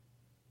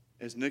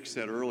As Nick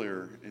said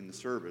earlier in the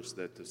service,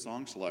 that the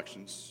song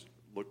selections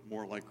look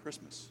more like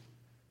Christmas.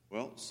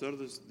 Well, so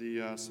do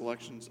the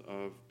selections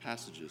of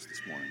passages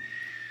this morning.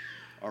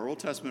 Our Old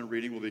Testament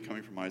reading will be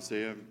coming from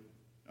Isaiah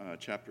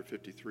chapter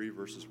 53,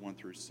 verses 1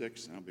 through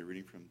 6, and I'll be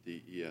reading from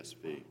the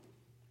ESV.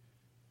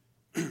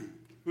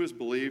 Who has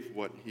believed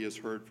what he has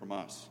heard from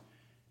us,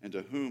 and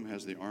to whom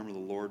has the arm of the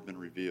Lord been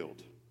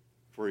revealed?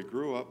 For he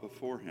grew up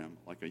before him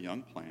like a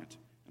young plant,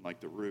 and like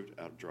the root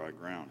out of dry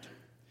ground.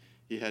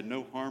 He had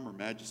no harm or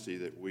majesty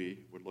that we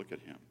would look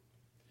at him,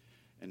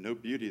 and no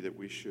beauty that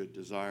we should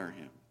desire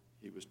him.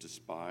 He was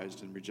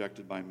despised and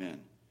rejected by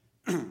men,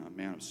 a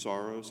man of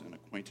sorrows and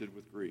acquainted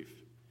with grief.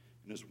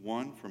 And as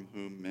one from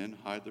whom men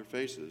hide their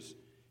faces,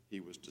 he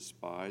was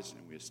despised,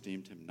 and we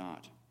esteemed him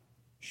not.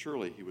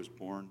 Surely he has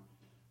borne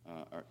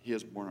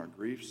our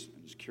griefs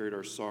and has carried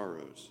our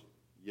sorrows.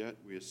 Yet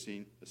we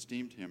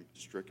esteemed him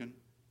stricken,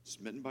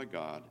 smitten by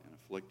God, and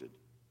afflicted.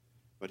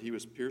 But he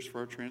was pierced for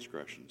our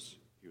transgressions.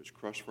 He was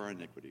crushed for our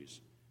iniquities.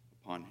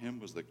 Upon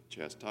him was the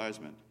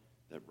chastisement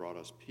that brought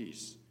us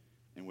peace,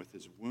 and with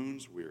his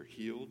wounds we are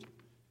healed.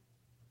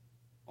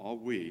 All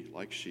we,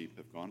 like sheep,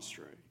 have gone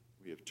astray.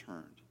 We have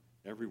turned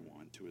every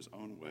one to his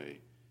own way,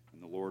 and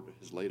the Lord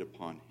has laid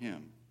upon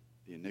him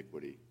the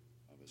iniquity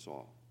of us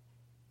all.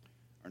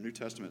 Our New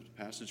Testament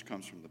passage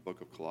comes from the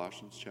book of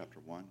Colossians, chapter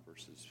 1,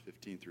 verses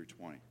 15 through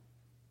 20.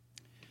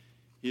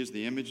 He is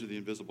the image of the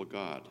invisible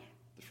God,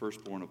 the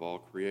firstborn of all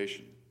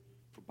creation.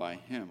 For by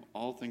him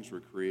all things were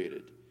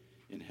created,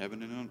 in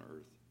heaven and on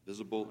earth,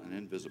 visible and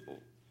invisible,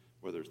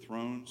 whether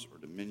thrones or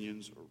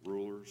dominions or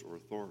rulers or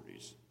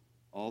authorities.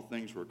 All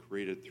things were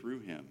created through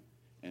him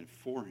and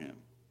for him,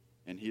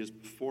 and he is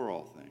before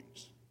all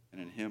things,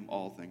 and in him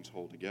all things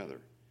hold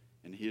together.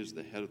 And he is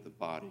the head of the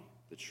body,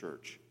 the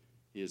church.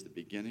 He is the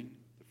beginning,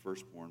 the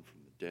firstborn from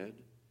the dead,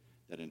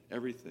 that in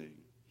everything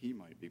he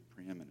might be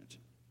preeminent.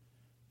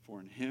 For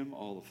in him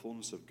all the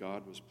fullness of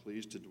God was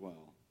pleased to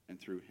dwell, and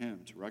through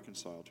him to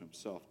reconcile to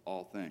himself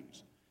all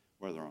things,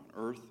 whether on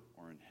earth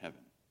or in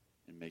heaven,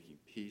 and making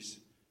peace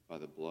by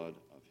the blood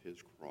of his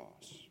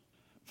cross.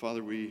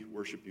 Father, we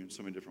worship you in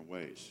so many different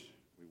ways.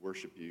 We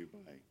worship you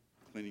by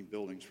cleaning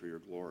buildings for your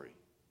glory.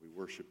 We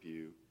worship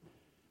you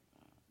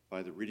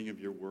by the reading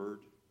of your word.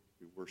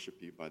 We worship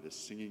you by the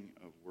singing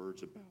of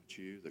words about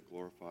you that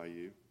glorify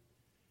you.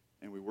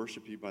 And we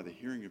worship you by the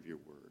hearing of your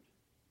word.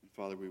 And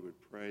Father, we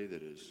would pray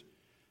that as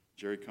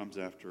Jerry comes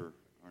after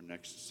our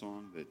next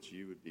song, that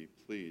you would be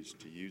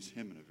pleased to use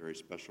him in a very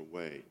special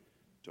way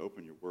to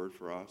open your word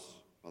for us.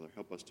 Father,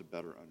 help us to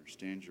better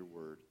understand your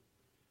word,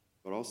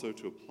 but also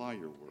to apply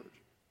your word,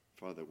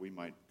 Father, that we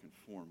might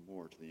conform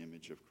more to the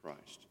image of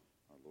Christ,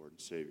 our Lord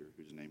and Savior,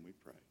 whose name we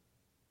pray.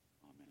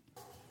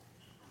 Amen.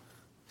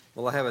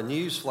 Well, I have a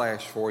news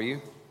flash for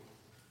you.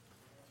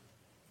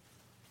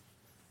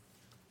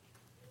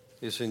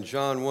 It's in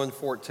John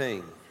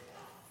 1:14,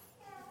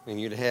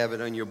 and you'd have it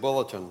on your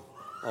bulletin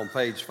on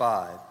page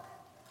 5.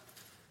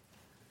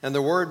 And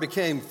the Word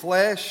became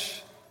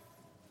flesh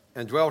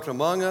and dwelt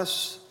among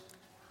us,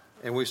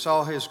 and we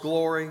saw his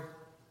glory,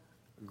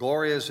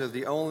 glory as of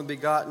the only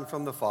begotten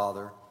from the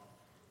Father,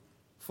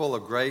 full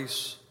of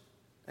grace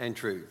and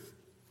truth.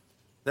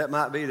 That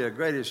might be the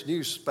greatest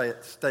news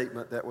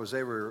statement that was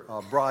ever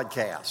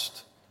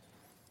broadcast.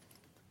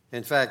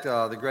 In fact,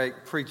 the great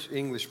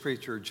English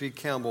preacher G.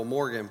 Campbell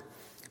Morgan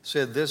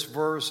said this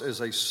verse is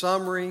a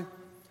summary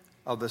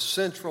of the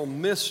central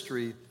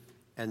mystery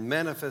and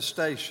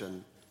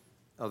manifestation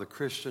of the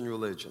Christian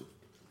religion.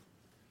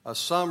 A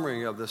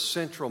summary of the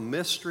central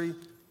mystery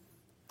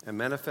and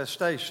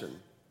manifestation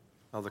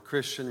of the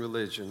Christian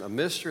religion. A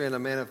mystery and a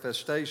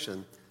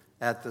manifestation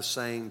at the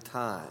same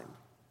time.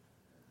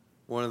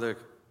 One of the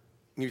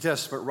New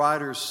Testament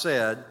writers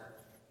said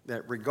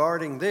that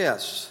regarding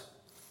this,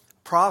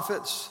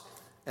 prophets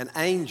and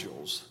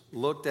angels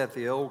looked at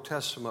the Old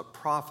Testament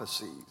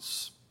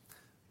prophecies,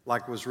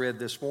 like was read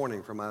this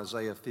morning from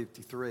Isaiah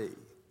 53,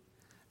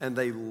 and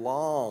they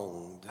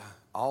longed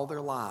all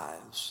their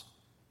lives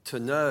to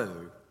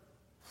know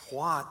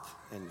what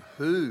and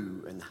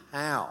who and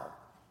how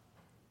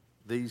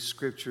these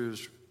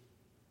scriptures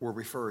were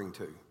referring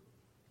to.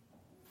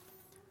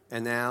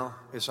 And now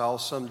it's all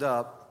summed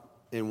up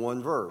in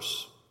one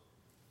verse,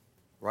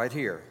 right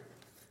here.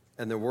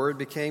 And the Word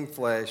became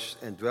flesh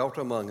and dwelt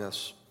among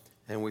us,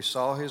 and we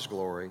saw his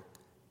glory,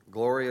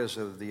 glory as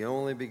of the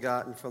only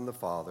begotten from the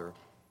Father,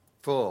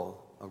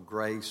 full of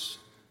grace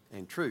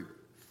and truth.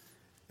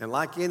 And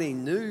like any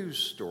news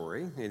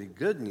story, any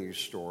good news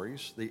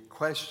stories, the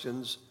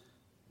questions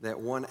that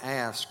one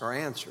asks are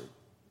answered.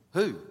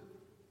 Who?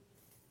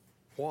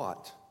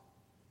 What?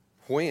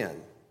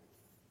 When?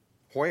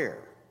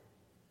 Where?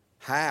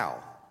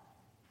 How?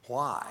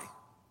 Why?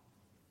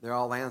 They're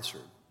all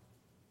answered.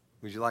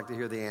 Would you like to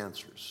hear the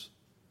answers?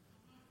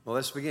 Well,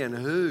 let's begin.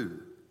 Who?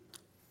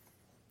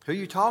 Who are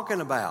you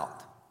talking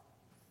about?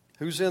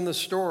 Who's in the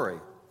story?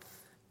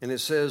 And it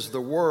says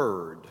the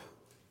Word.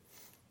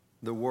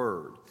 The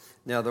Word.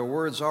 Now, the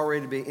Word's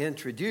already been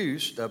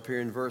introduced up here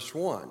in verse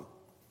 1.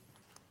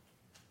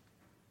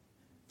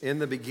 In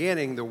the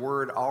beginning, the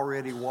Word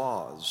already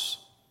was.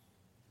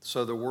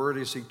 So the Word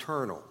is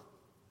eternal.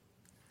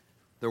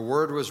 The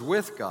Word was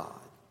with God,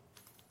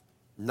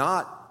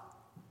 not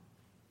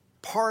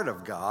part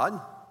of God,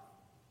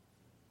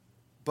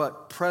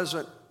 but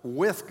present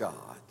with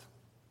God.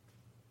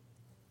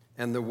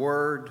 And the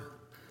Word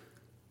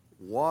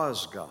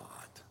was God.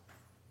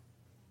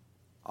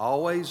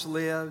 Always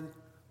lived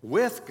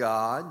with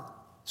God,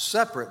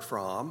 separate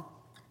from,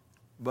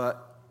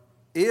 but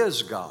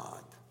is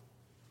God.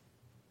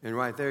 And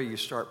right there you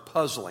start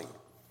puzzling.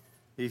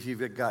 If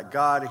you've got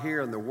God here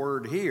and the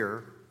Word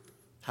here,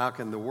 how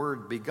can the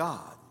Word be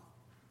God?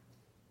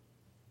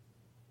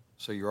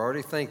 So you're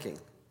already thinking,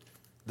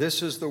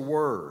 this is the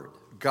Word,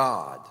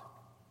 God.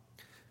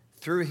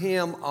 Through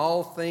Him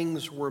all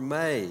things were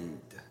made.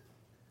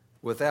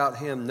 Without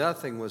Him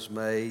nothing was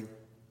made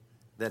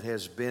that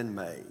has been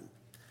made.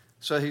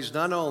 So He's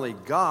not only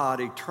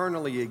God,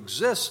 eternally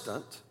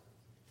existent,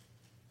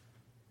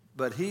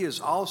 but He is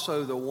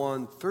also the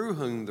one through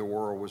whom the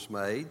world was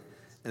made.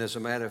 And as a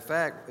matter of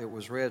fact, it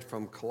was read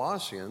from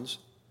Colossians.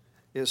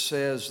 It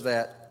says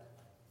that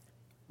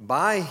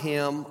by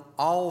Him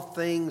all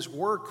things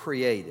were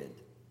created,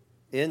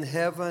 in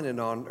heaven and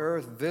on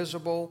earth,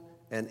 visible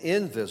and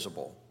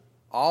invisible.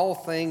 All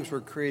things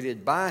were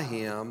created by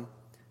Him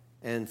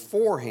and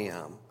for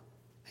Him.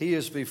 He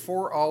is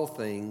before all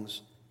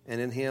things, and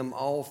in Him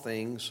all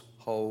things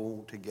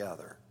hold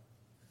together.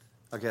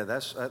 Okay,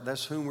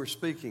 that's whom we're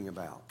speaking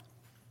about.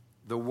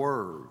 The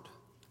Word.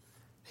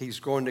 He's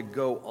going to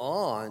go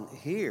on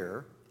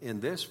here in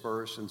this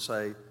verse and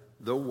say,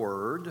 the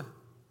Word.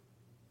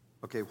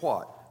 Okay,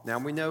 what? Now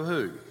we know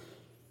who.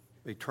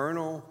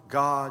 Eternal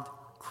God,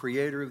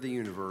 creator of the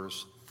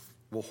universe.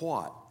 Well,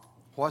 what?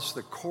 What's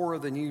the core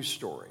of the news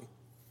story?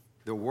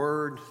 The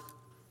Word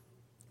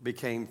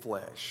became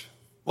flesh.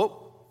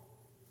 Whoop.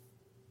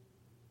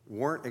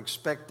 Weren't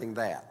expecting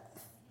that.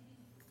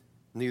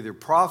 Neither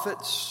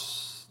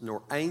prophets,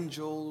 nor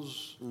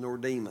angels, nor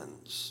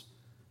demons.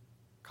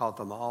 Caught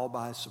them all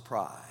by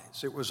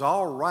surprise. It was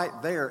all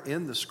right there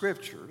in the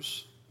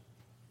Scriptures,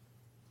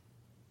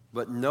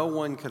 but no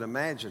one could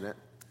imagine it.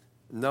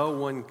 No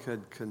one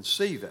could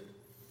conceive it.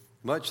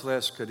 Much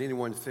less could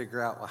anyone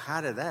figure out, well,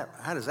 how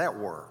does that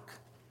work?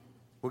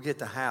 We'll get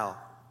to how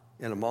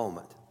in a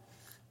moment.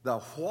 The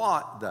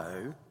what,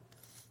 though,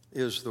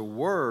 is the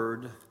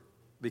Word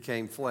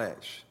became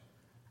flesh.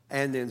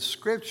 And in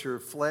Scripture,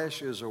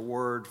 flesh is a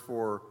word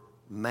for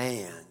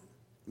man,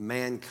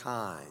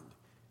 mankind,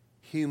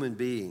 human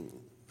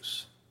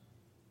beings.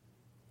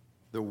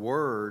 The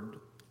Word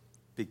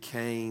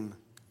became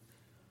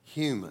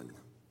human.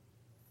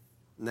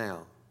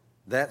 Now,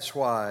 that's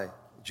why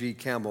G.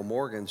 Campbell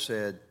Morgan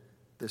said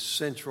the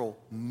central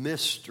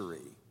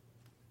mystery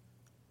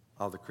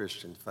of the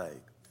Christian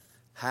faith.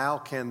 How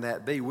can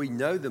that be? We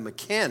know the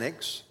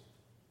mechanics.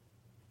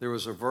 There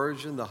was a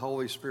virgin, the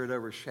Holy Spirit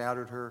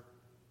overshadowed her,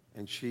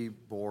 and she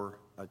bore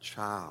a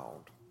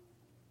child.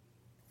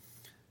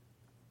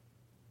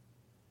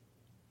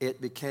 It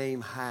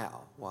became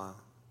how? Why?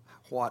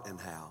 What and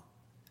how?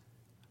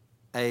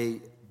 A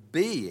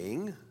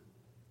being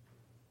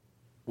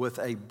with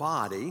a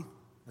body.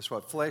 That's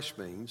what flesh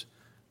means.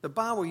 The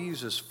Bible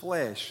uses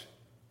flesh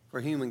for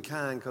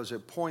humankind because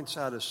it points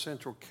out a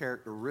central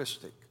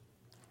characteristic.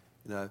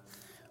 You know,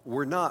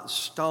 we're not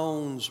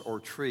stones or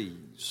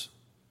trees.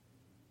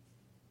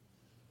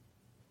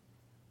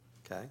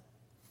 Okay?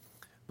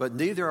 But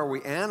neither are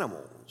we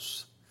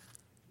animals,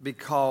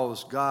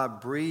 because God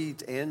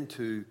breathed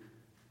into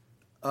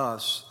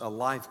us a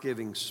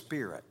life-giving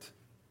spirit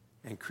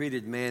and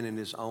created man in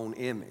His own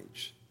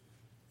image.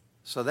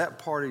 So that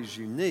part is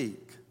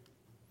unique.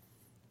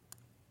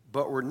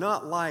 But we're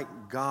not like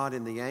God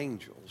and the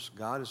angels.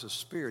 God is a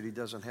spirit. He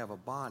doesn't have a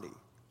body.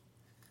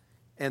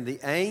 And the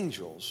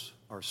angels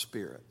are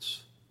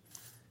spirits.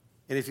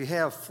 And if you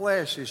have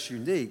flesh, it's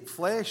unique.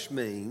 Flesh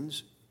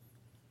means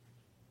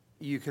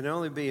you can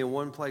only be in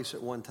one place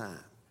at one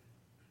time.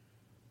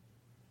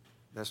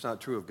 That's not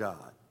true of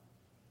God.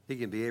 He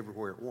can be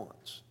everywhere at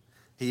once.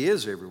 He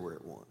is everywhere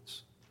at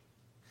once.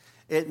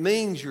 It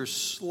means you're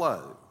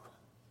slow.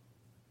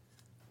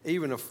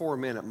 Even a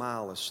 4-minute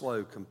mile is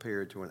slow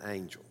compared to an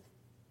angel.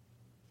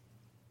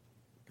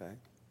 Okay?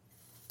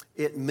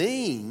 It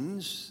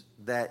means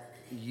that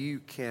you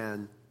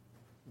can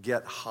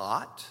get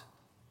hot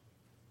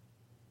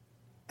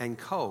and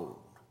cold.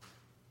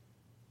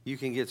 You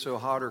can get so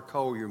hot or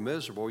cold you're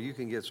miserable. You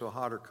can get so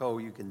hot or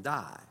cold you can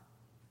die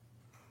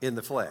in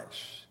the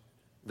flesh.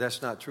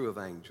 That's not true of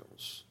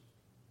angels.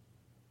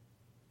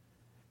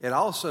 It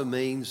also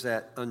means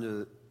that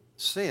under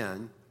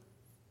sin,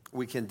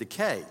 we can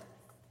decay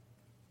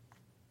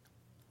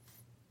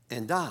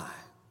and die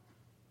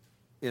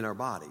in our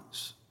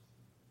bodies.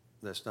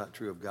 That's not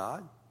true of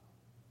God.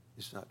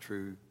 It's not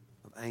true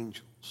of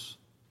angels.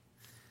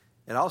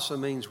 It also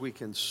means we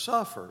can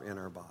suffer in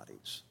our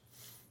bodies.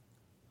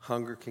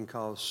 Hunger can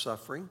cause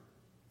suffering.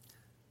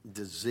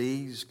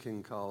 Disease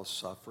can cause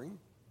suffering.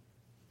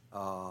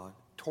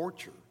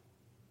 Torture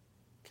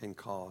can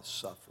cause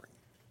suffering.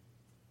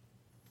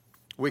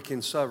 We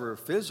can suffer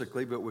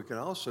physically, but we can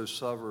also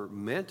suffer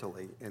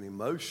mentally and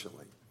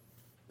emotionally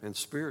and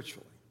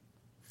spiritually.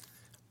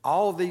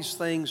 All these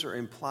things are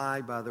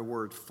implied by the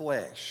word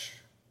flesh.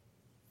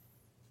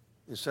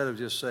 Instead of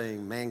just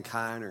saying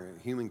mankind or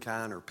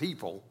humankind or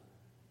people,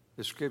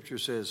 the Scripture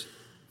says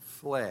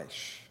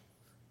flesh.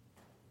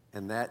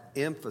 And that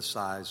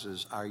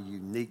emphasizes our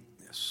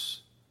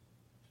uniqueness.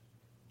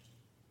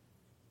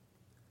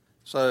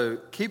 So,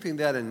 keeping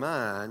that in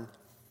mind,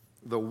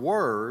 the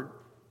Word,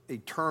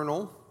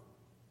 eternal,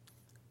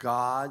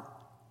 God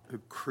who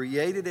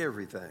created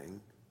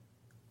everything,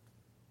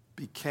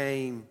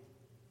 became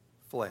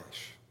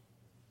flesh.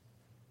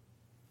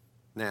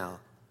 Now,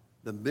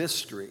 the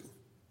mystery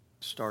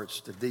starts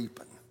to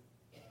deepen.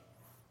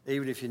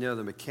 Even if you know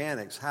the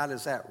mechanics, how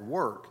does that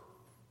work?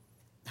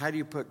 How do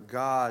you put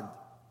God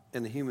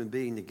and the human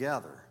being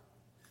together?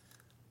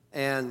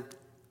 And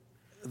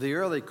the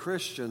early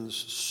Christians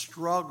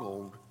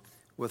struggled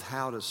with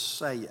how to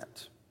say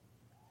it.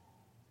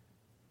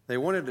 They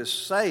wanted to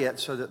say it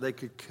so that they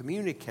could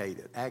communicate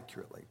it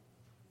accurately.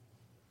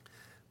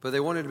 But they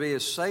wanted to be able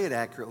to say it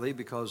accurately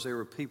because there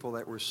were people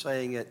that were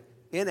saying it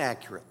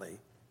inaccurately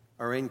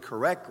or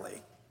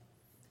incorrectly.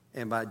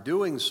 And by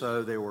doing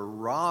so, they were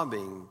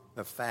robbing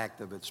the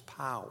fact of its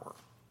power.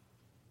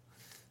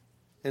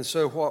 And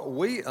so what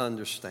we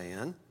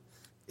understand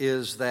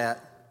is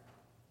that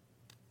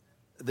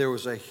there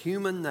was a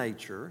human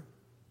nature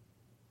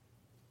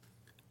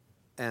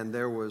and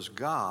there was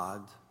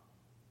God,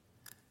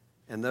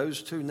 and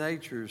those two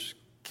natures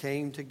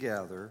came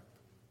together,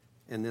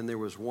 and then there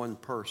was one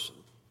person.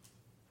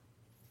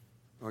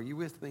 Are you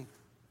with me?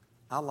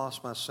 I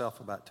lost myself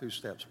about 2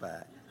 steps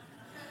back.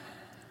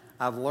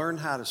 I've learned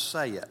how to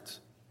say it.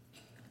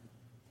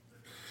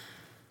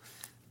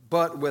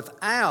 But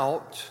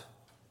without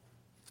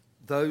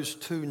those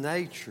two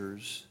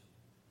natures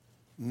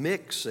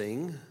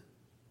mixing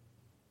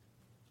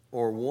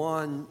or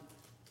one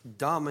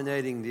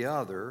dominating the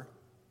other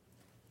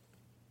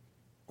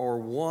or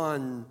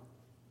one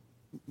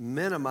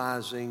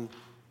minimizing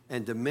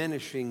and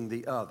diminishing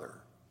the other,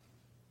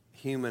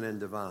 human and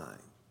divine,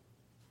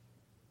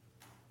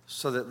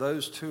 so that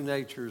those two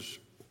natures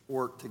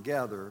work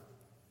together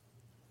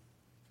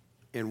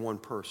in one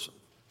person.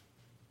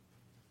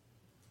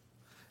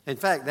 In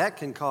fact, that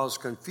can cause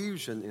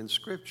confusion in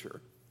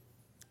Scripture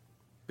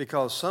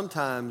because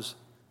sometimes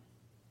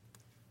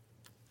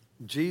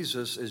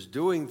Jesus is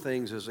doing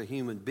things as a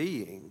human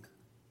being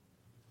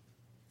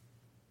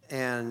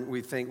and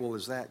we think, well,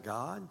 is that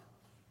God?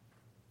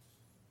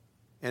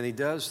 And he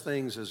does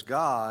things as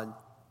God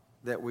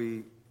that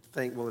we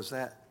think, well, is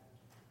that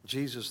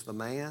Jesus the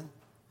man?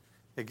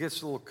 It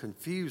gets a little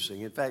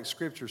confusing. In fact,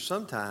 Scripture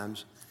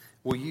sometimes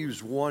will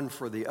use one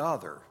for the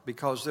other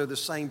because they're the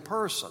same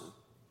person.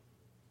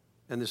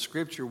 And the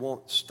Scripture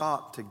won't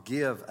stop to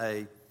give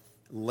a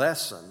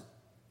lesson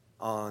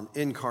on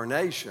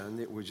incarnation.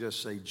 It would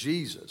just say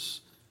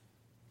Jesus.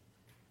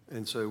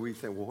 And so we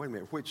think, well, wait a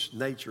minute, which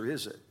nature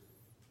is it?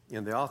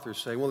 And the authors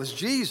say, well, it's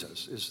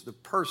Jesus. It's the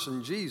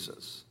person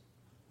Jesus.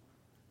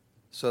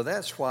 So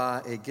that's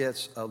why it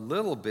gets a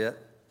little bit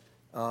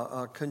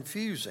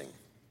confusing.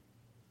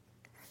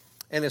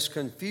 And it's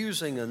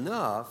confusing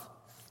enough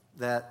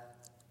that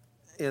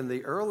in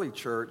the early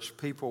church,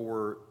 people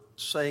were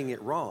saying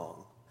it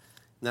wrong.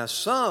 Now,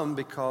 some,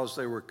 because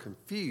they were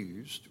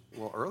confused,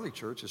 well, early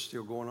church is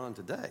still going on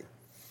today.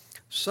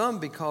 Some,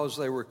 because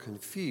they were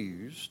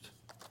confused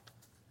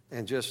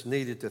and just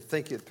needed to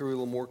think it through a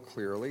little more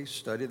clearly,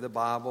 study the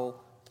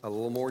Bible a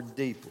little more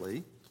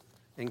deeply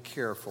and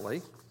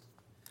carefully.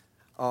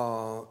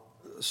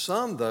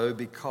 Some, though,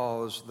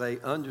 because they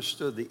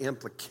understood the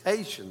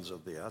implications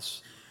of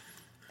this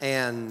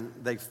and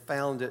they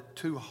found it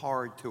too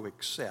hard to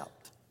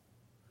accept.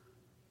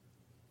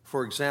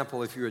 For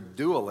example, if you're a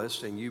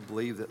dualist and you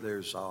believe that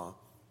there's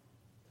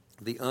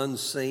the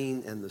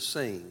unseen and the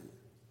seen,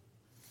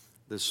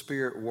 the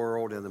spirit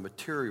world and the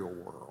material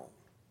world,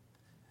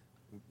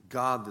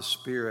 God the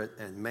spirit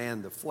and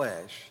man the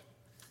flesh,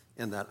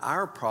 and that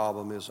our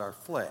problem is our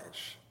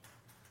flesh.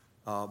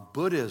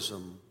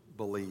 Buddhism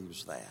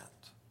believes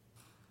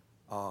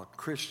that.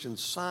 Christian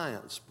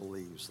Science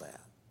believes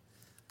that.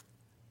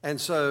 And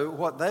so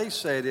what they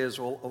said is,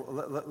 well,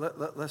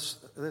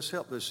 let's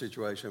help this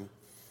situation.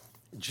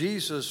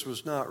 Jesus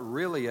was not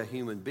really a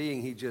human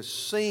being. He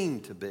just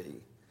seemed to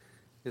be.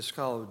 It's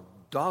called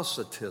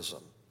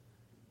Docetism,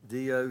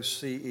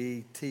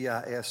 Docetism.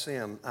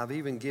 I've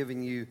even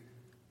given you,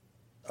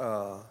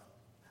 I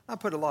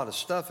put a lot of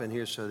stuff in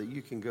here so that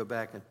you can go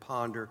back and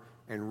ponder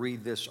and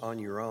read this on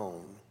your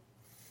own.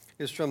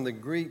 It's from the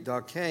Greek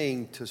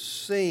dokein, to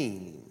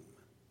seem.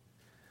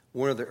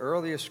 One of the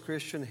earliest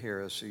Christian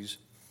heresies,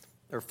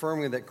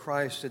 affirming that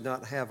Christ did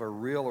not have a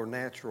real or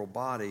natural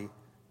body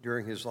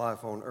during his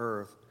life on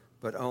earth,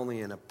 but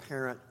only an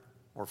apparent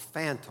or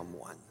phantom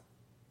one.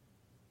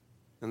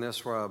 And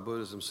that's why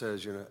Buddhism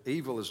says,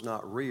 evil is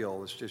not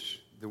real, it's just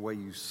the way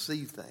you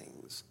see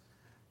things.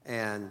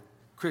 And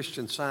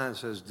Christian Science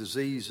says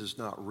disease is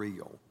not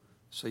real,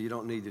 so you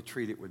don't need to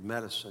treat it with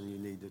medicine, you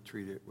need to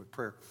treat it with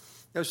prayer.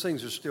 Those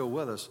things are still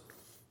with us.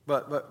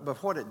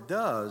 But what it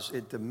does,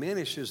 it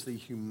diminishes the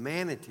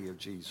humanity of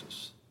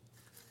Jesus.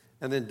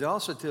 And then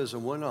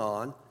Docetism went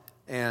on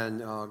and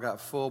got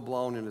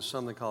full-blown into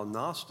something called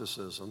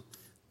Gnosticism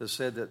that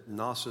said that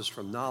gnosis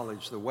from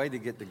knowledge, the way to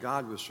get to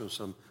God was from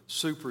some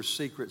super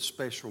secret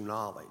special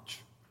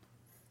knowledge,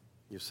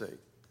 you see.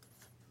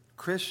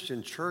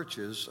 Christian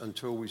churches,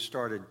 until we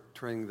started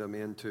turning them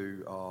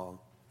into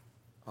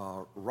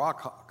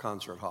rock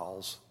concert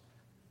halls,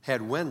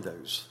 had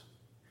windows.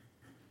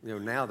 You know,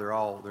 now there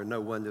are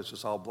no windows,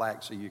 it's all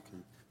black, so you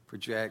can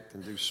project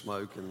and do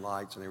smoke and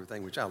lights and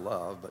everything, which I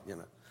love, but you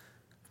know.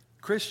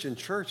 Christian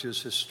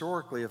churches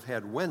historically have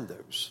had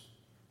windows.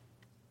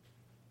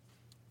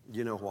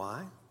 You know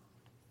why?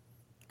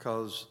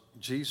 Because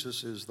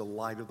Jesus is the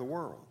light of the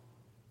world.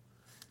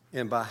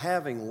 And by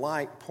having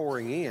light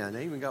pouring in,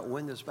 they even got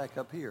windows back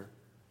up here.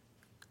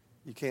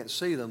 You can't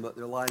see them, but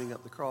they're lighting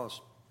up the cross.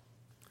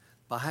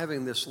 By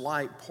having this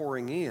light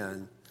pouring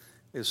in,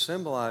 it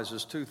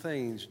symbolizes two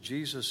things.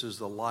 Jesus is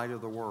the light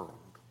of the world.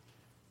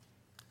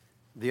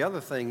 The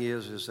other thing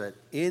is that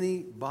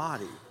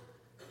anybody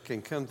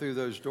can come through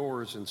those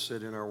doors and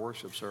sit in our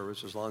worship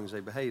service as long as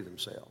they behave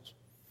themselves.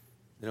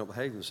 If they don't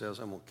behave themselves,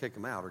 I'm going to kick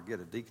them out or get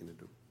a deacon to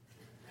do it.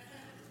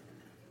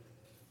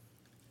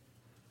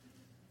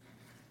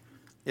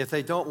 If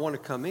they don't want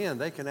to come in,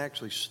 they can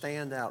actually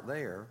stand out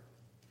there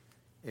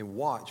and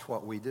watch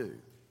what we do.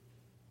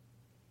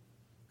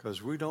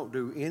 Because we don't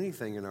do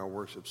anything in our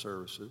worship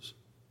services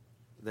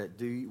that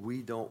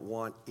we don't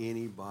want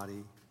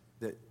anybody,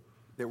 that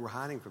we're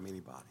hiding from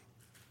anybody.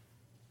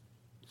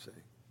 See?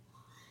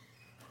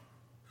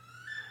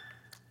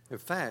 In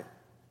fact,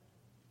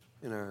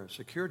 in our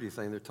security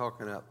thing, they're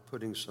talking about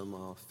putting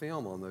some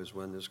film on those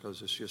windows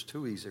because it's just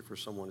too easy for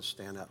someone to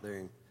stand out there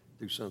and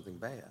do something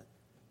bad.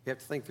 You have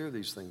to think through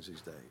these things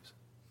these days.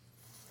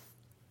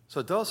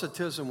 So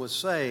Docetism was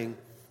saying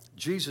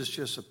Jesus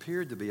just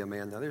appeared to be a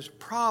man. Now, there's a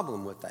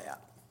problem with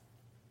that.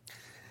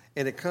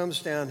 And it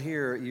comes down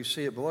here, you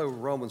see it below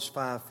Romans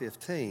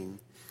 5:15,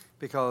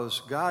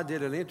 because God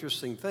did an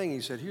interesting thing. He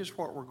said, here's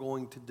what we're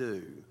going to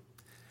do.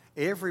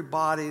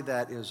 Everybody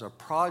that is a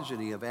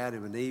progeny of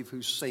Adam and Eve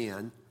who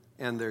sinned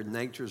and their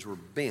natures were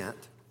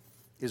bent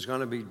is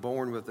going to be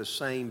born with the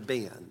same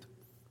bend.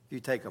 If you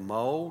take a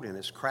mold and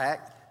it's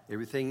cracked,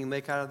 everything you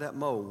make out of that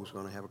mold is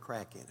going to have a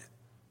crack in it.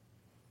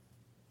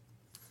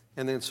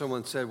 And then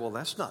someone said, well,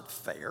 that's not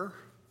fair,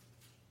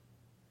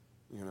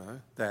 you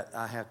know, that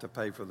I have to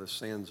pay for the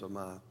sins of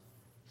my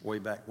way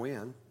back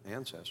when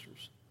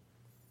ancestors.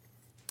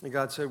 And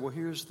God said, well,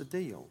 here's the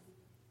deal.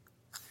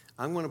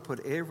 I'm going to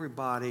put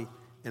everybody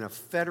in a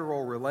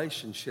federal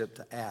relationship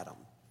to Adam.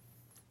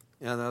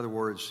 In other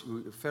words,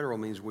 federal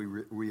means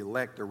we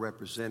elect a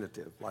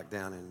representative, like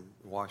down in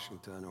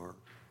Washington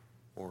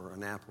or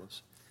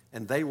Annapolis,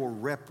 and they will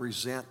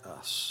represent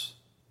us.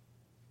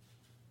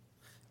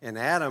 And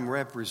Adam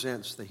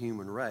represents the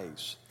human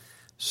race,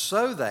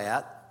 so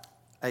that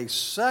a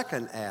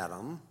second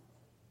Adam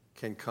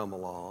can come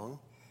along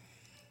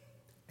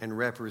and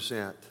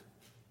represent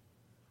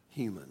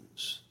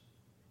humans,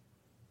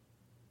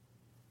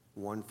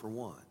 one for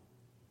one,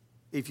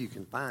 if you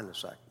can find a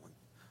second one.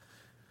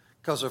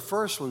 Because the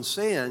first one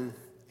sinned,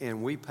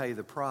 and we pay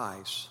the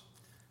price.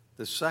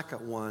 The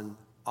second one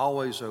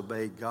always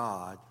obeyed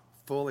God,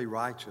 fully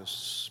righteous,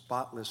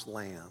 spotless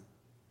lamb.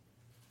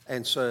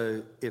 And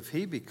so if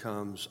he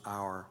becomes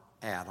our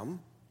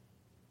Adam,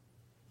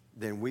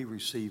 then we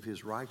receive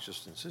his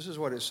righteousness. This is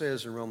what it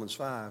says in Romans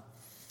 5.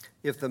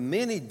 If the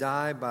many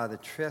die by the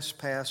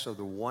trespass of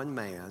the one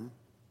man,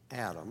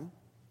 Adam,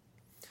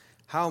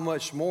 how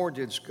much more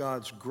did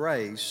God's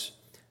grace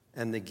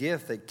and the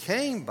gift that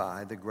came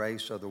by the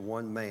grace of the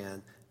one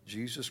man,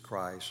 Jesus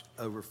Christ,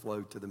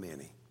 overflow to the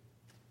many?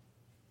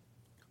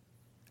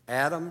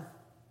 Adam,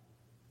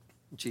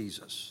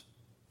 Jesus.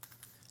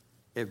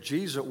 If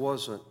Jesus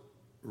wasn't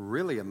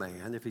really a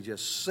man, if he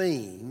just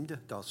seemed,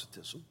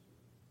 Docetism,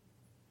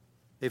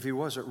 if he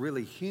wasn't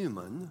really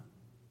human,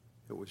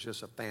 it was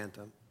just a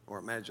phantom or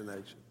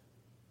imagination,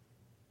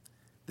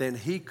 then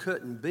he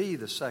couldn't be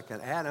the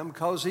second Adam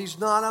because he's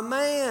not a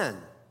man.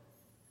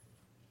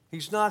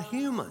 He's not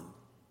human.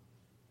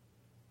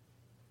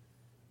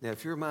 Now,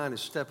 if your mind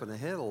is stepping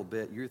ahead a little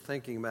bit, you're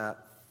thinking about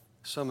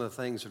some of the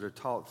things that are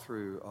taught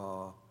through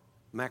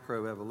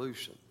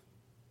macroevolution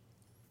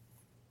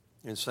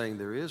and saying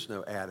there is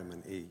no Adam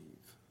and Eve.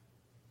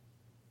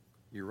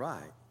 You're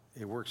right.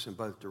 It works in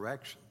both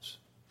directions.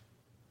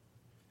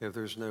 If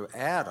there's no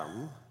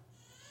Adam,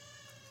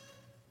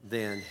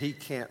 then he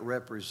can't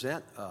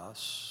represent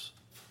us.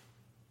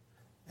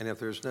 And if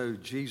there's no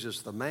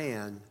Jesus the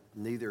man,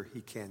 neither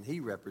can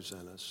he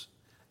represent us.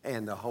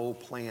 And the whole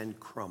plan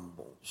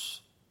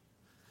crumbles.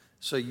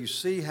 So you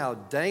see how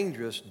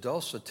dangerous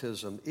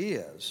Docetism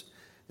is.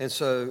 And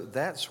so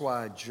that's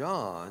why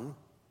John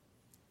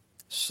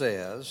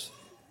says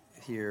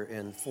here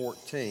in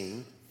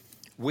 14,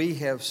 we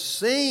have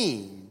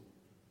seen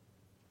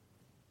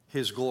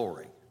his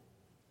glory.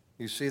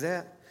 You see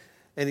that?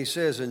 And he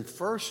says in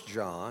 1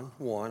 John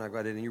 1, I've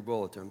got it in your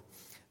bulletin,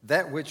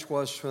 that which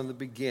was from the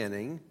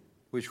beginning,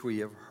 which we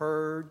have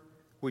heard,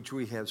 which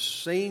we have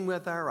seen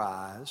with our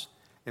eyes,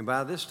 and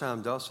by this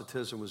time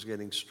Docetism was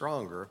getting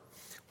stronger,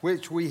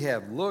 which we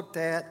have looked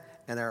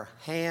at and our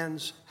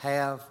hands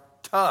have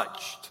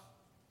touched.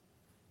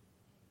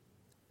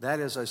 That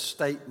is a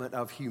statement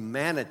of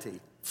humanity,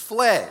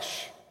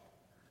 flesh.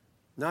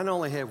 Not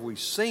only have we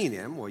seen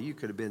him, well, you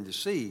could have been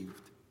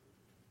deceived,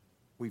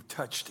 we've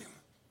touched him.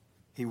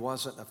 He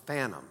wasn't a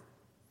phantom.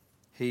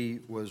 He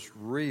was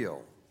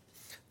real.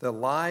 The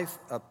life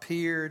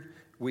appeared,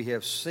 we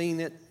have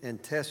seen it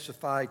and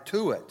testified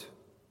to it.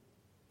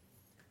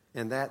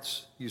 And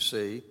that's, you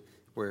see,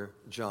 where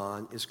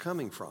John is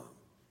coming from.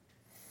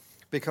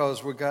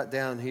 Because we got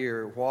down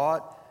here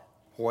what,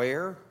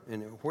 where,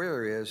 and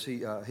where is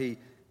the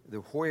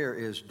where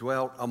is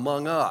dwelt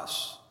among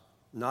us,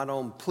 not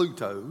on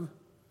Pluto,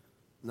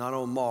 not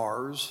on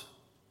Mars,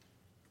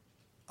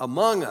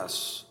 among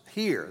us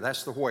here.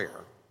 That's the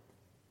where.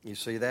 You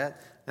see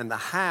that? And the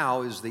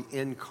how is the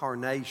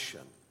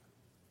incarnation.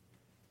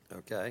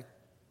 Okay?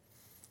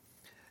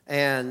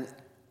 And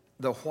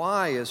the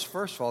why is,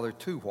 first of all, there are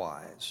two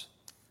whys.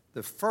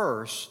 The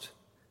first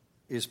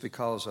is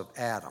because of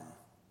Adam.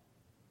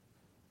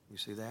 You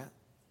see that?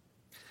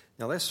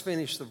 Now let's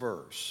finish the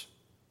verse.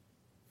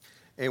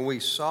 And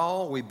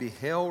we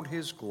beheld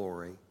his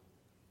glory,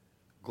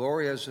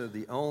 glory as of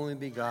the only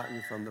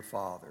begotten from the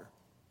Father.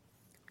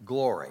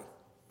 Glory.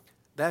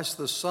 That's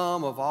the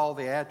sum of all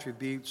the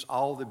attributes,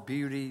 all the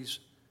beauties,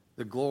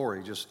 the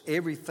glory, just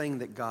everything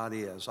that God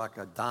is, like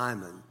a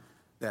diamond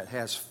that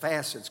has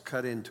facets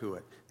cut into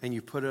it, and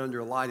you put it under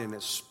a light and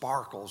it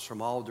sparkles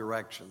from all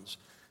directions.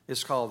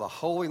 It's called the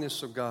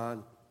holiness of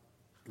God,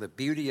 the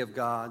beauty of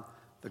God,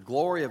 the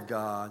glory of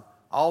God,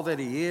 all that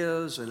he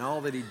is and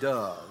all that he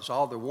does,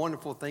 all the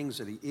wonderful things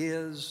that he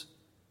is,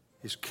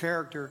 his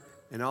character,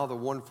 and all the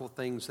wonderful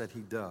things that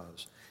he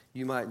does.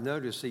 You might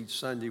notice each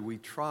Sunday we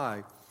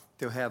try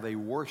to have a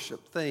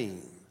worship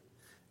theme.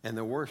 And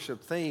the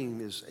worship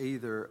theme is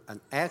either an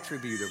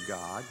attribute of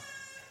God,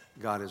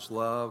 God is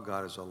love,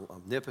 God is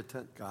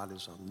omnipotent, God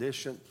is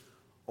omniscient,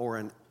 or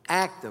an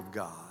act of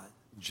God,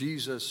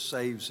 Jesus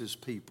saves his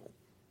people.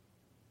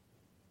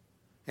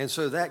 And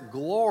so that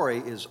glory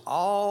is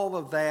all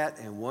of that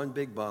in one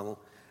big bundle.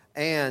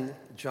 And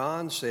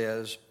John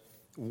says,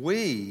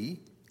 we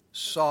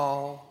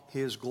saw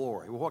his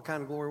glory. Well, what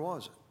kind of glory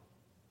was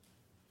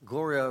it?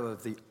 Glory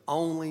of the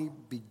only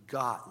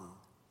begotten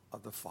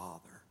of the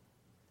Father.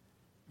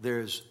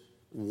 There's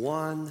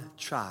one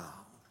child.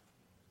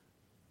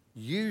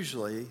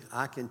 Usually,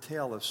 I can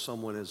tell if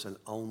someone is an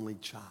only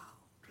child.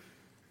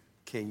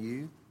 Can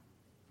you?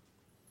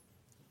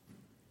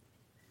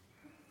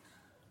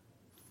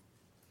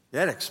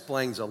 That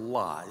explains a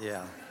lot,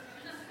 yeah.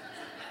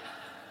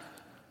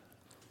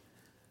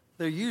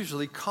 They're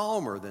usually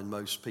calmer than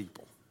most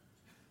people.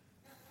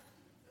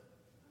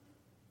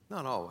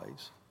 Not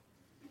always.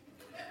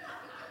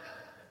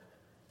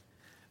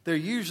 They're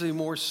usually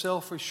more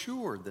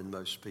self-assured than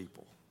most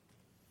people.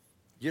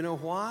 You know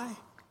why?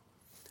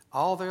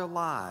 All their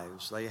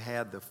lives, they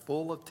had the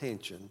full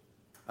attention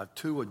of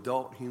two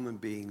adult human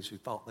beings who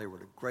thought they were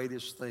the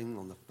greatest thing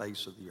on the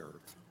face of the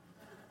earth.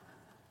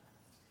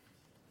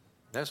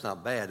 That's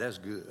not bad, that's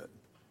good.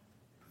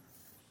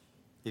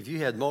 If you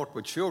had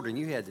multiple children,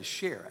 you had to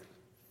share it.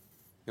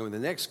 And when the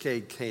next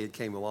kid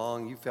came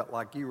along, you felt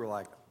like you were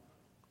like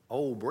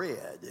old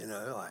bread,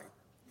 like,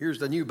 here's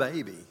the new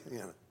baby,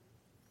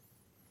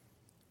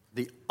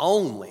 The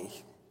only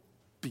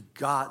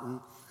begotten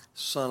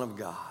Son of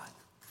God.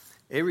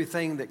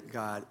 Everything that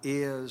God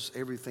is,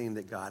 everything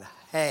that God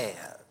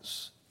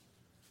has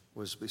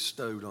was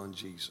bestowed on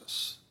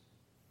Jesus.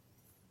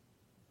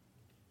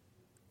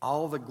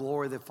 All the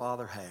glory the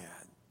Father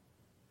had,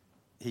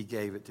 he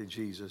gave it to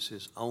Jesus,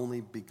 his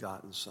only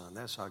begotten Son.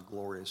 That's how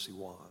glorious he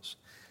was.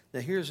 Now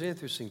here's the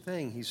interesting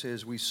thing. He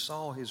says, we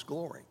saw his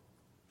glory.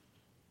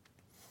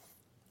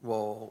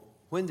 Well,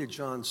 when did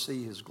John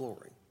see his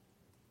glory?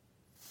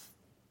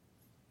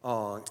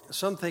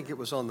 Some think it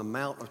was on the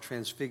Mount of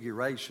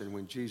Transfiguration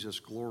when Jesus'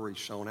 glory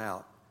shone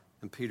out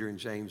and Peter and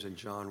James and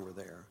John were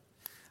there.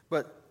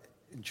 But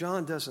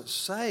John doesn't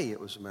say it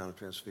was the Mount of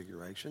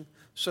Transfiguration.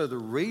 So the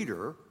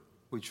reader,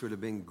 which would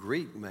have been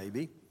Greek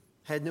maybe,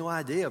 had no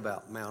idea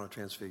about Mount of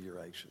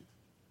Transfiguration.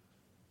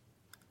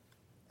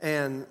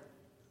 And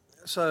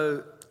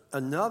so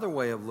another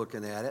way of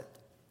looking at it,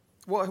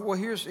 well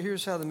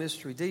here's how the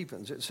mystery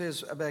deepens. It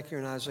says back here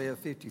in Isaiah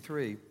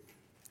 53,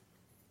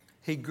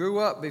 he grew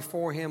up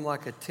before him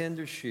like a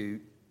tender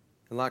shoot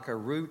and like a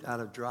root out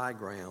of dry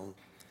ground.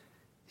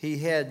 He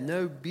had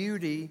no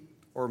beauty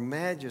or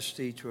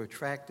majesty to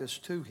attract us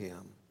to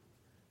him,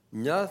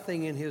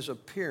 nothing in his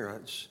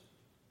appearance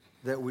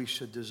that we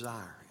should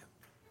desire him.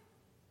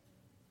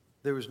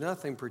 There was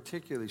nothing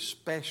particularly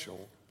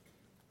special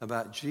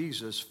about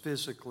Jesus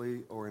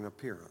physically or in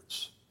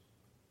appearance.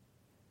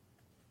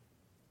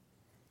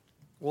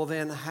 Well,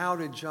 then how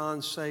did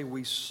John say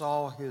we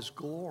saw his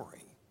glory?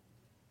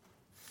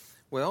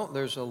 Well,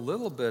 there's a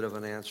little bit of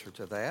an answer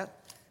to that.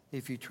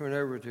 If you turn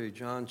over to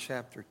John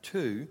chapter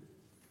 2,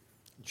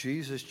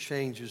 Jesus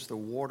changes the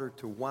water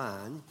to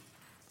wine.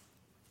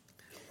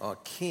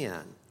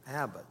 Ken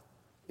Abbott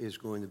is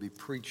going to be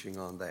preaching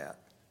on that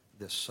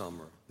this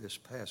summer, this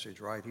passage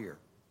right here.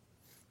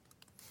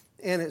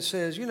 And it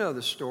says, you know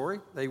the story,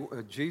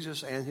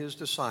 Jesus and his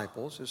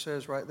disciples, it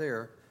says right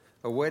there,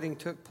 a wedding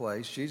took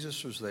place,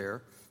 Jesus was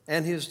there,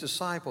 and his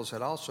disciples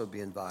had also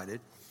been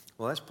invited.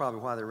 Well, that's probably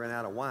why they ran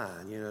out of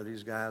wine. You know,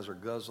 these guys are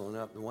guzzling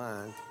up the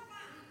wine.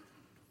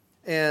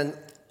 And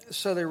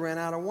so they ran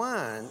out of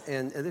wine,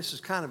 and this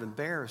is kind of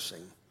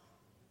embarrassing,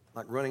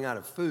 like running out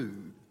of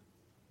food.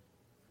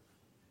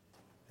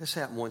 This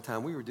happened one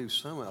time. We were doing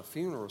a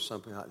funeral or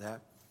something like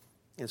that,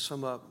 and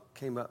someone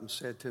came up and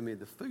said to me,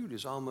 the food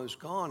is almost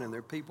gone, and there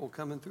are people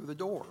coming through the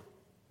door.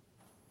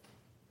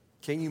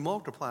 Can you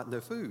multiply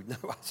the food? No,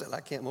 I said, I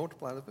can't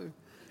multiply the food.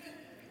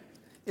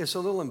 It's a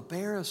little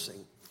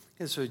embarrassing.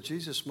 And so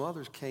Jesus'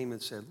 mothers came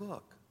and said,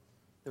 look,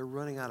 they're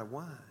running out of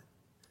wine.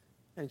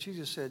 And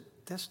Jesus said,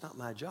 that's not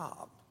my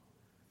job.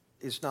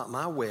 It's not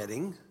my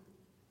wedding.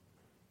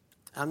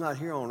 I'm not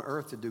here on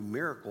earth to do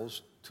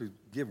miracles, to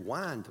give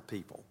wine to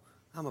people.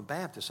 I'm a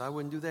Baptist. I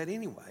wouldn't do that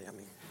anyway. I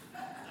mean,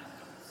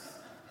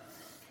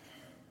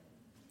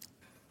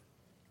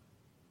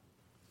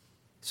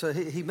 so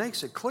he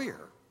makes it clear.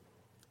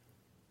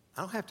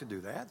 I don't have to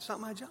do that. It's not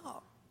my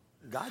job.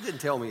 God didn't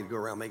tell me to go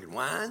around making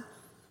wine.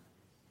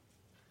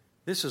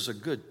 This is a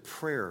good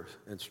prayer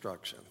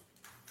instruction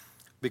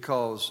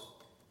because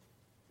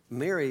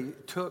Mary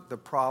took the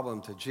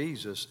problem to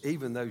Jesus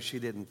even though she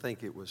didn't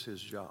think it was his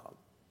job.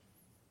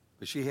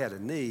 But she had a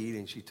need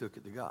and she took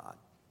it to God.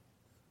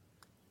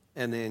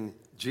 And then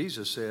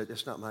Jesus said,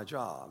 it's not my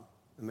job.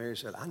 And Mary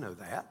said, I know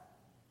that.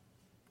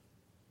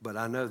 But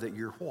I know that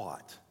you're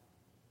what?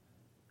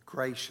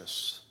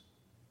 Gracious.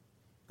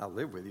 I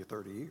lived with you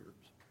 30 years.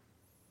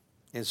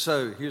 And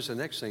so here's the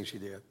next thing she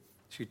did.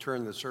 She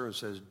turned to the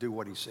servant and says, do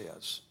what he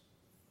says.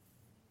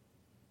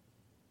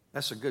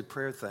 That's a good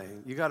prayer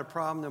thing. You got a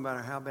problem, no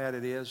matter how bad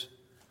it is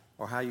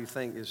or how you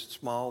think it's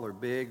small or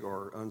big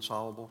or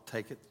unsolvable,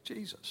 take it to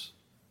Jesus.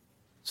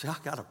 Say, I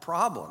got a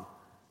problem.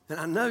 And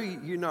I know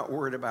you're not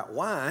worried about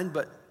wine,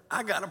 but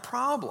I got a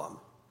problem.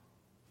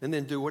 And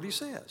then do what he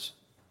says.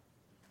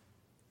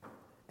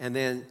 And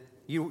then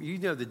you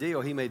know the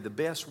deal. He made the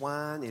best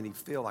wine and he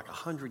filled like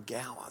 100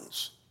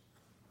 gallons.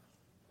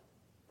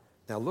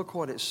 Now look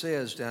what it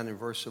says down in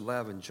verse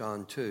 11,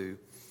 John 2.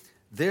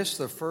 This,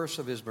 the first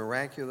of his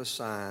miraculous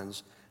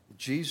signs,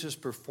 Jesus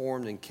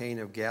performed in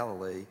Cana of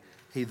Galilee.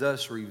 He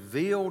thus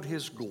revealed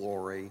his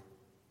glory,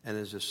 and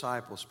his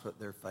disciples put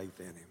their faith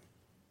in him.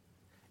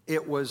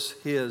 It was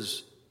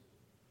his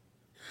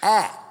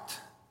act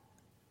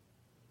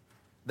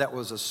that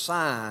was a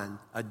sign,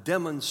 a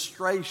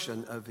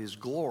demonstration of his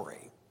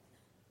glory.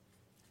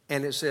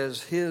 And it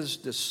says his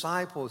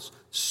disciples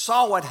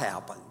saw it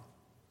happen.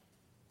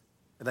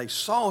 They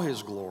saw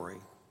his glory,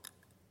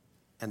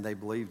 and they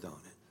believed on it.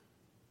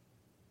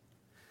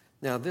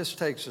 Now, this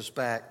takes us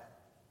back,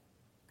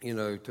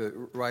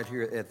 to right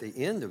here at the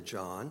end of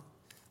John.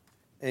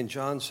 And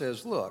John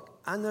says,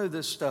 look, I know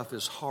this stuff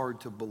is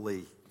hard to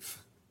believe.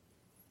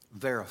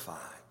 Verify.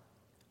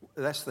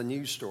 That's the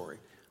news story.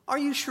 Are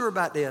you sure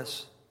about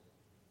this?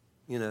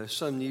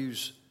 Some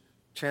news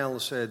channel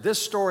said, this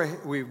story,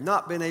 we've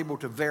not been able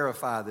to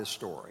verify this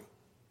story.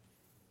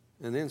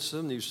 And then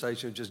some news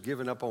stations have just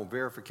given up on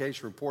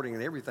verification, reporting,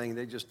 and everything.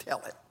 They just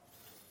tell it.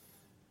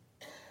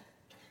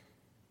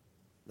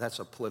 That's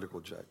a political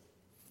joke.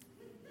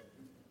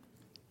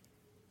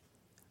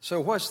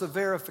 So what's the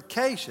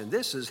verification?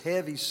 This is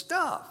heavy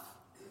stuff.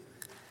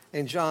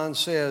 And John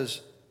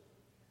says,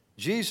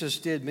 Jesus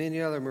did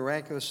many other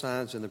miraculous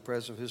signs in the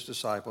presence of his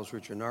disciples,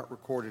 which are not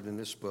recorded in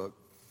this book,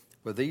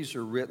 but these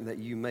are written that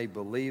you may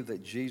believe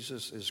that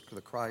Jesus is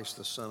the Christ,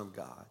 the Son of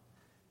God,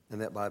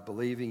 and that by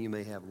believing you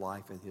may have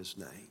life in his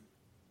name.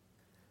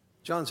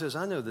 John says,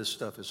 I know this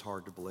stuff is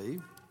hard to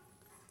believe,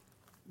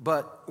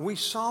 but we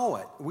saw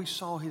it. We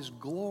saw his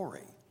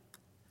glory.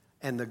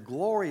 And the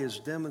glory is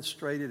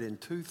demonstrated in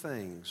two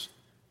things,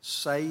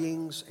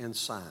 sayings and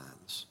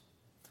signs.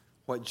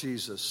 What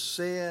Jesus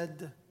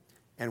said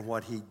and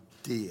what he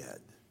did.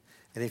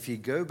 And if you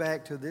go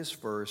back to this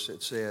verse,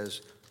 it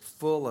says,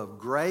 full of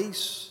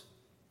grace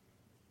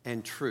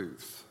and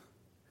truth.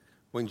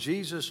 When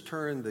Jesus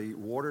turned the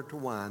water to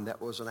wine,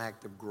 that was an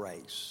act of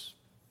grace.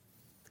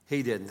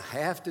 He didn't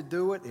have to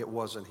do it. It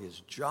wasn't his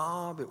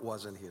job. It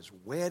wasn't his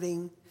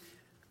wedding.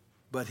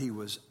 But he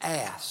was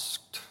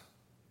asked,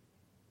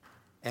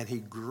 and he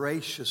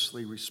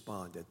graciously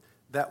responded.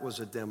 That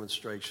was a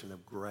demonstration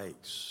of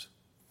grace.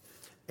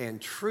 And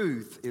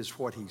truth is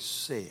what he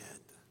said.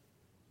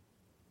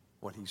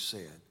 What he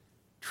said.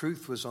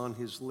 Truth was on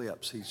his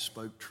lips. He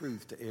spoke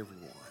truth to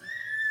everyone.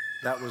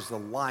 That was the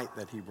light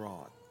that he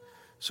brought.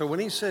 So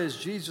when he says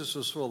Jesus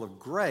was full of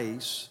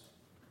grace,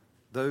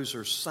 those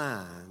are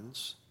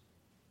signs.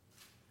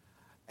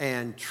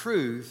 And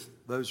truth,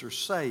 those are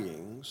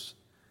sayings.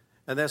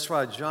 And that's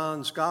why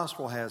John's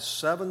gospel has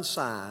 7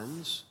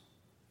 signs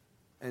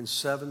and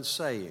 7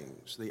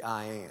 sayings, the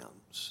I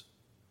ams.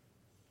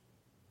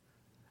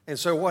 And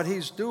so what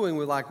he's doing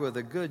with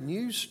a good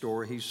news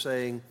story, he's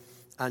saying,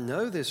 I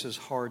know this is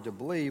hard to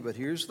believe, but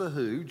here's the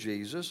who,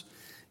 Jesus.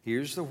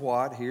 Here's the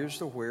what, here's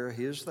the where,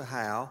 here's the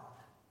how,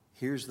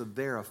 here's the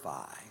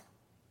verify,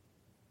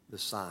 the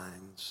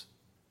signs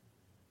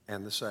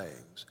and the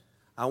sayings.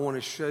 I want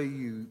to show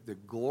you the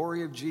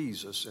glory of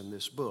Jesus in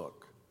this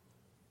book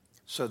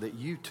so that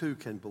you too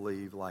can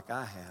believe like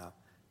I have,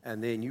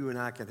 and then you and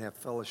I can have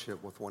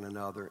fellowship with one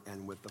another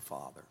and with the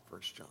Father,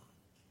 1 John.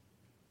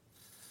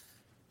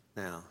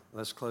 Now,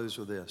 let's close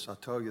with this. I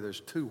told you there's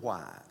two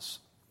whys.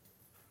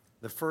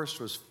 The first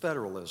was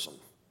federalism.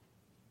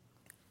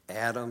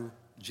 Adam,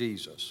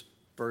 Jesus.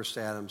 First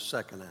Adam,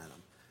 second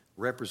Adam.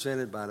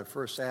 Represented by the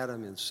first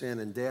Adam in sin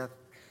and death,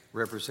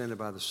 represented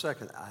by the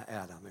second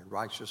Adam in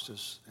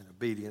righteousness and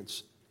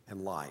obedience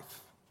and life.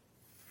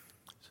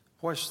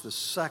 What's the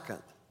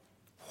second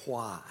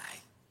why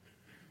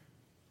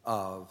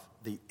of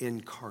the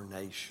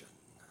incarnation?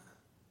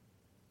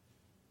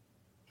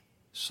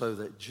 So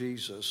that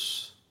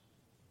Jesus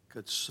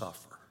could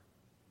suffer.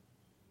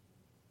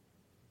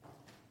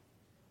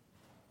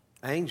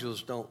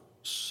 Angels don't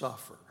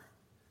suffer.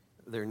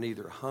 They're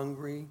neither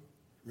hungry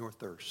nor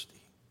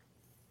thirsty.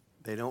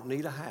 They don't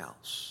need a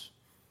house.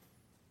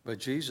 But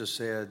Jesus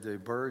said the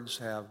birds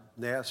have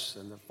nests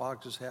and the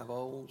foxes have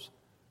holes,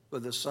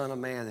 but the Son of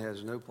Man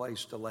has no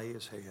place to lay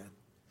his head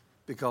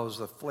because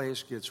the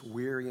flesh gets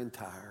weary and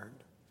tired,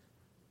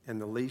 and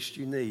the least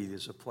you need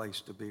is a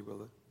place to be able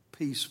to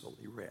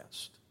peacefully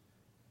rest.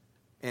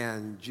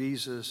 And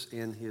Jesus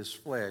in his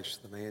flesh,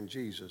 the man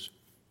Jesus,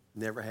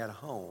 never had a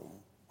home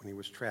when he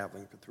was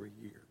traveling for 3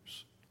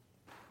 years.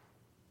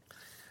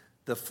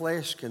 The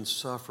flesh can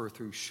suffer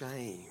through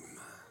shame.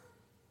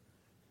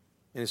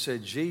 And it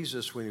said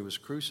Jesus, when he was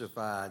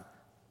crucified,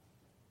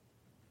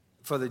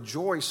 for the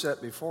joy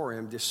set before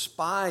him,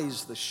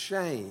 despised the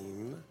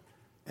shame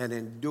and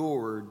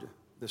endured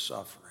the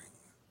suffering.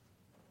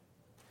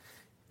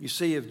 You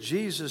see, if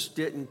Jesus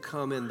didn't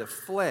come in the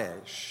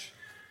flesh,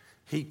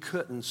 he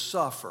couldn't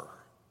suffer.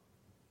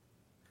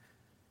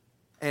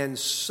 And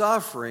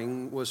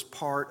suffering was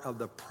part of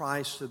the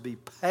price to be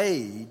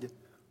paid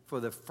for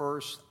the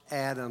first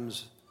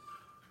Adam's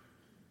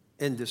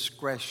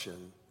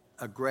indiscretion,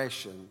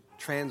 aggression,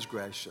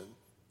 transgression,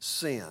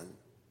 sin,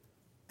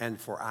 and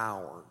for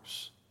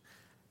ours.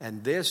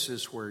 And this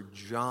is where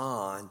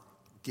John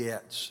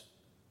gets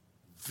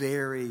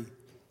very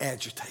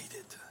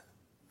agitated.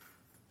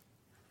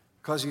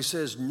 Because he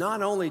says,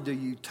 not only do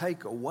you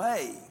take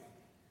away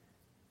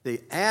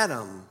the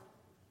Adam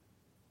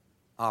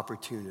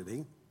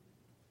opportunity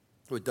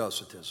with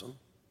docetism,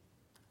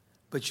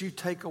 but you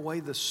take away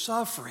the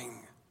suffering.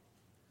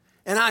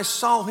 And I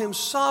saw him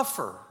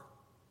suffer.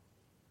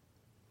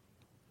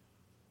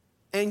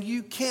 And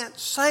you can't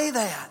say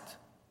that.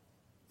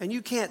 And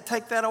you can't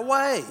take that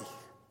away.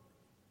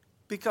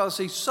 Because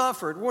he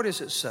suffered. What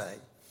does it say?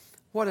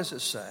 What does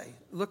it say?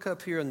 Look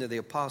up here under the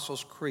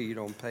Apostles' Creed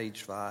on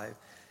page 5.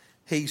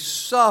 He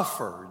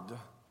suffered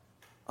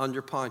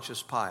under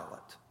Pontius Pilate.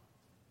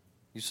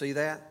 You see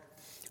that?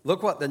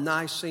 Look what the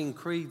Nicene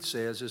Creed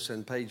says. It's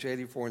in page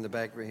 84 in the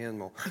back of your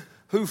hymnal.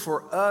 Who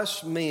for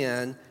us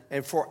men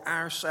and for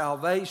our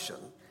salvation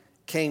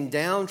came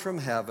down from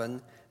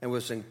heaven and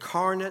was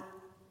incarnate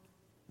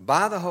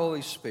by the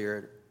Holy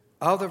Spirit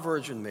of the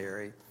Virgin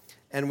Mary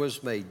and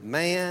was made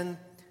man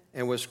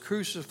and was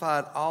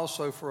crucified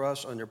also for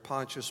us under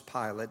Pontius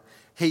Pilate.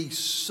 He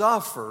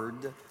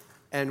suffered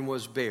and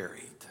was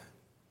buried.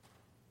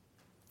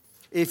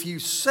 If you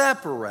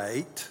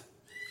separate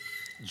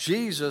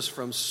Jesus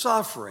from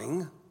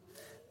suffering,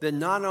 then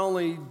not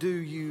only do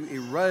you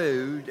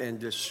erode and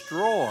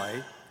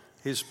destroy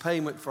his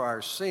payment for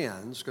our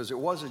sins, because it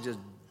wasn't just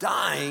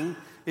dying,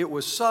 it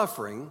was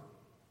suffering.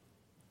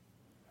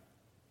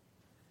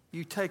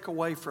 You take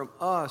away from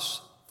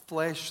us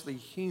fleshly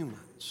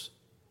humans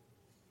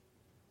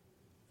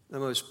the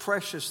most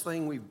precious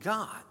thing we've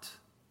got,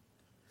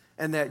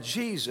 and that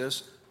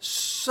Jesus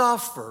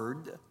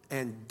suffered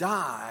and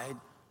died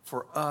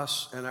for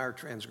us and our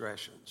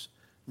transgressions.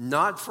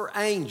 Not for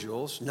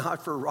angels,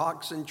 not for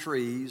rocks and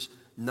trees,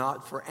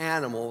 not for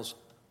animals,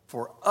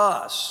 for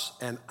us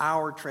and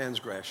our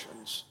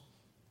transgressions.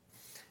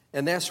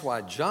 And that's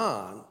why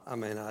John,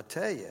 I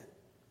tell you,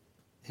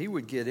 he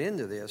would get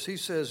into this. He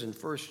says in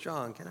 1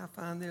 John, can I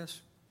find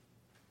this?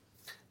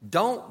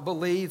 Don't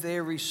believe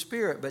every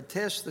spirit, but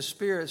test the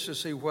spirits to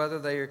see whether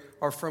they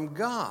are from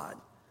God.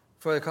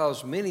 For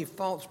because many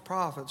false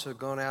prophets have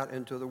gone out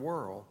into the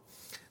world.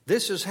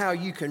 This is how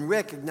you can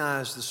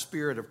recognize the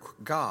Spirit of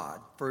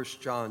God.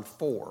 1 John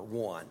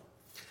 4:1.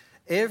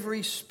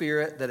 Every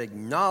spirit that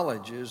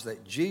acknowledges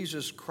that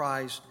Jesus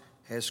Christ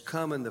has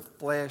come in the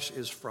flesh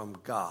is from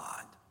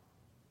God.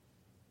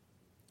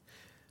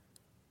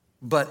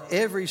 But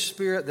every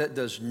spirit that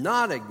does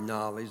not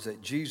acknowledge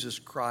that Jesus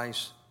came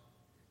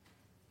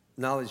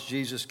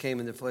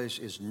in the flesh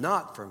is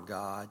not from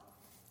God.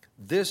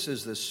 This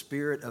is the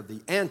spirit of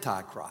the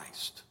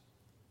Antichrist.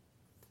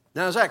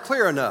 Now, is that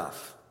clear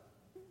enough?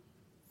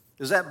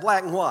 Is that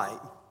black and white?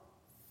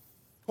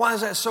 Why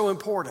is that so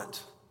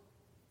important?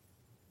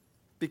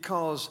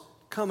 because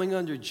coming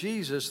under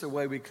Jesus the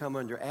way we come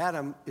under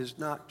Adam is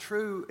not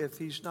true if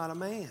he's not a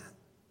man.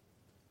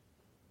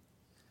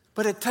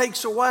 But it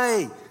takes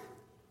away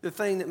the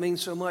thing that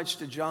means so much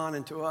to John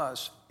and to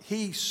us.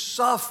 He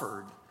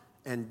suffered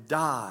and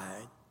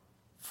died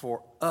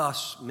for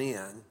us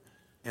men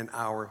and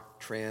our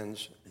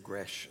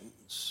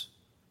transgressions.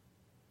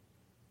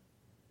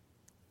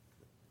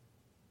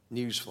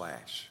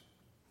 Newsflash.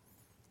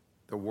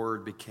 The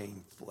Word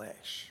became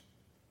flesh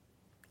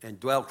and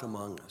dwelt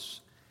among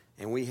us,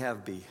 and we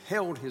have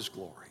beheld his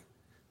glory,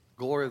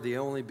 glory of the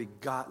only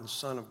begotten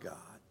Son of God,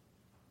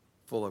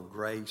 full of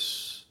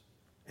grace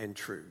and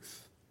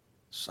truth,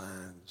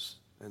 signs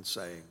and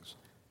sayings.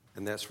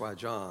 And that's why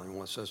John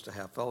wants us to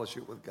have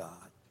fellowship with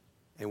God.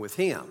 And with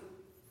him,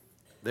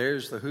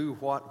 there's the who,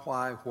 what,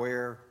 why,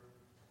 where,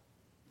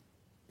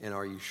 and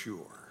are you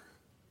sure?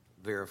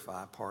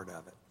 Verify part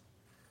of it.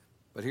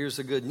 But here's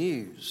the good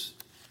news.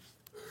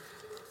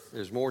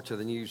 There's more to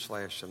the news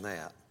flash than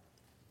that.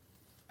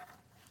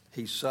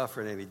 He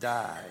suffered and he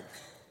died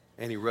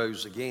and he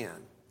rose again.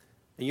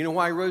 And you know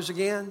why he rose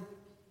again?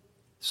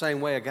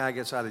 Same way a guy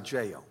gets out of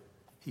jail.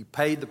 He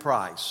paid the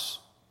price.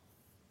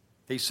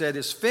 He said,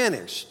 it's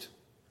finished.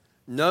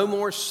 No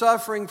more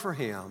suffering for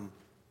him.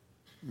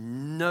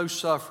 No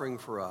suffering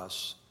for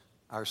us.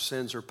 Our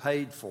sins are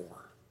paid for.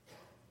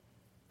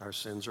 Our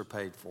sins are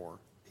paid for.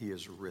 He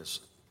is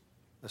risen.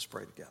 Let's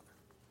pray together.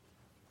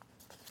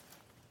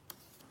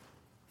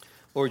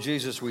 Lord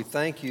Jesus, we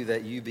thank you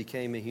that you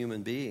became a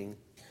human being.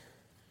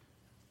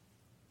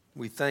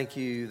 We thank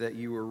you that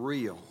you were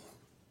real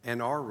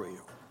and are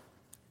real.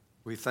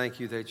 We thank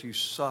you that you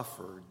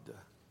suffered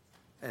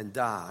and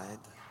died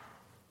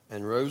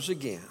and rose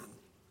again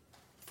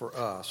for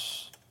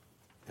us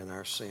and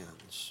our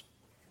sins.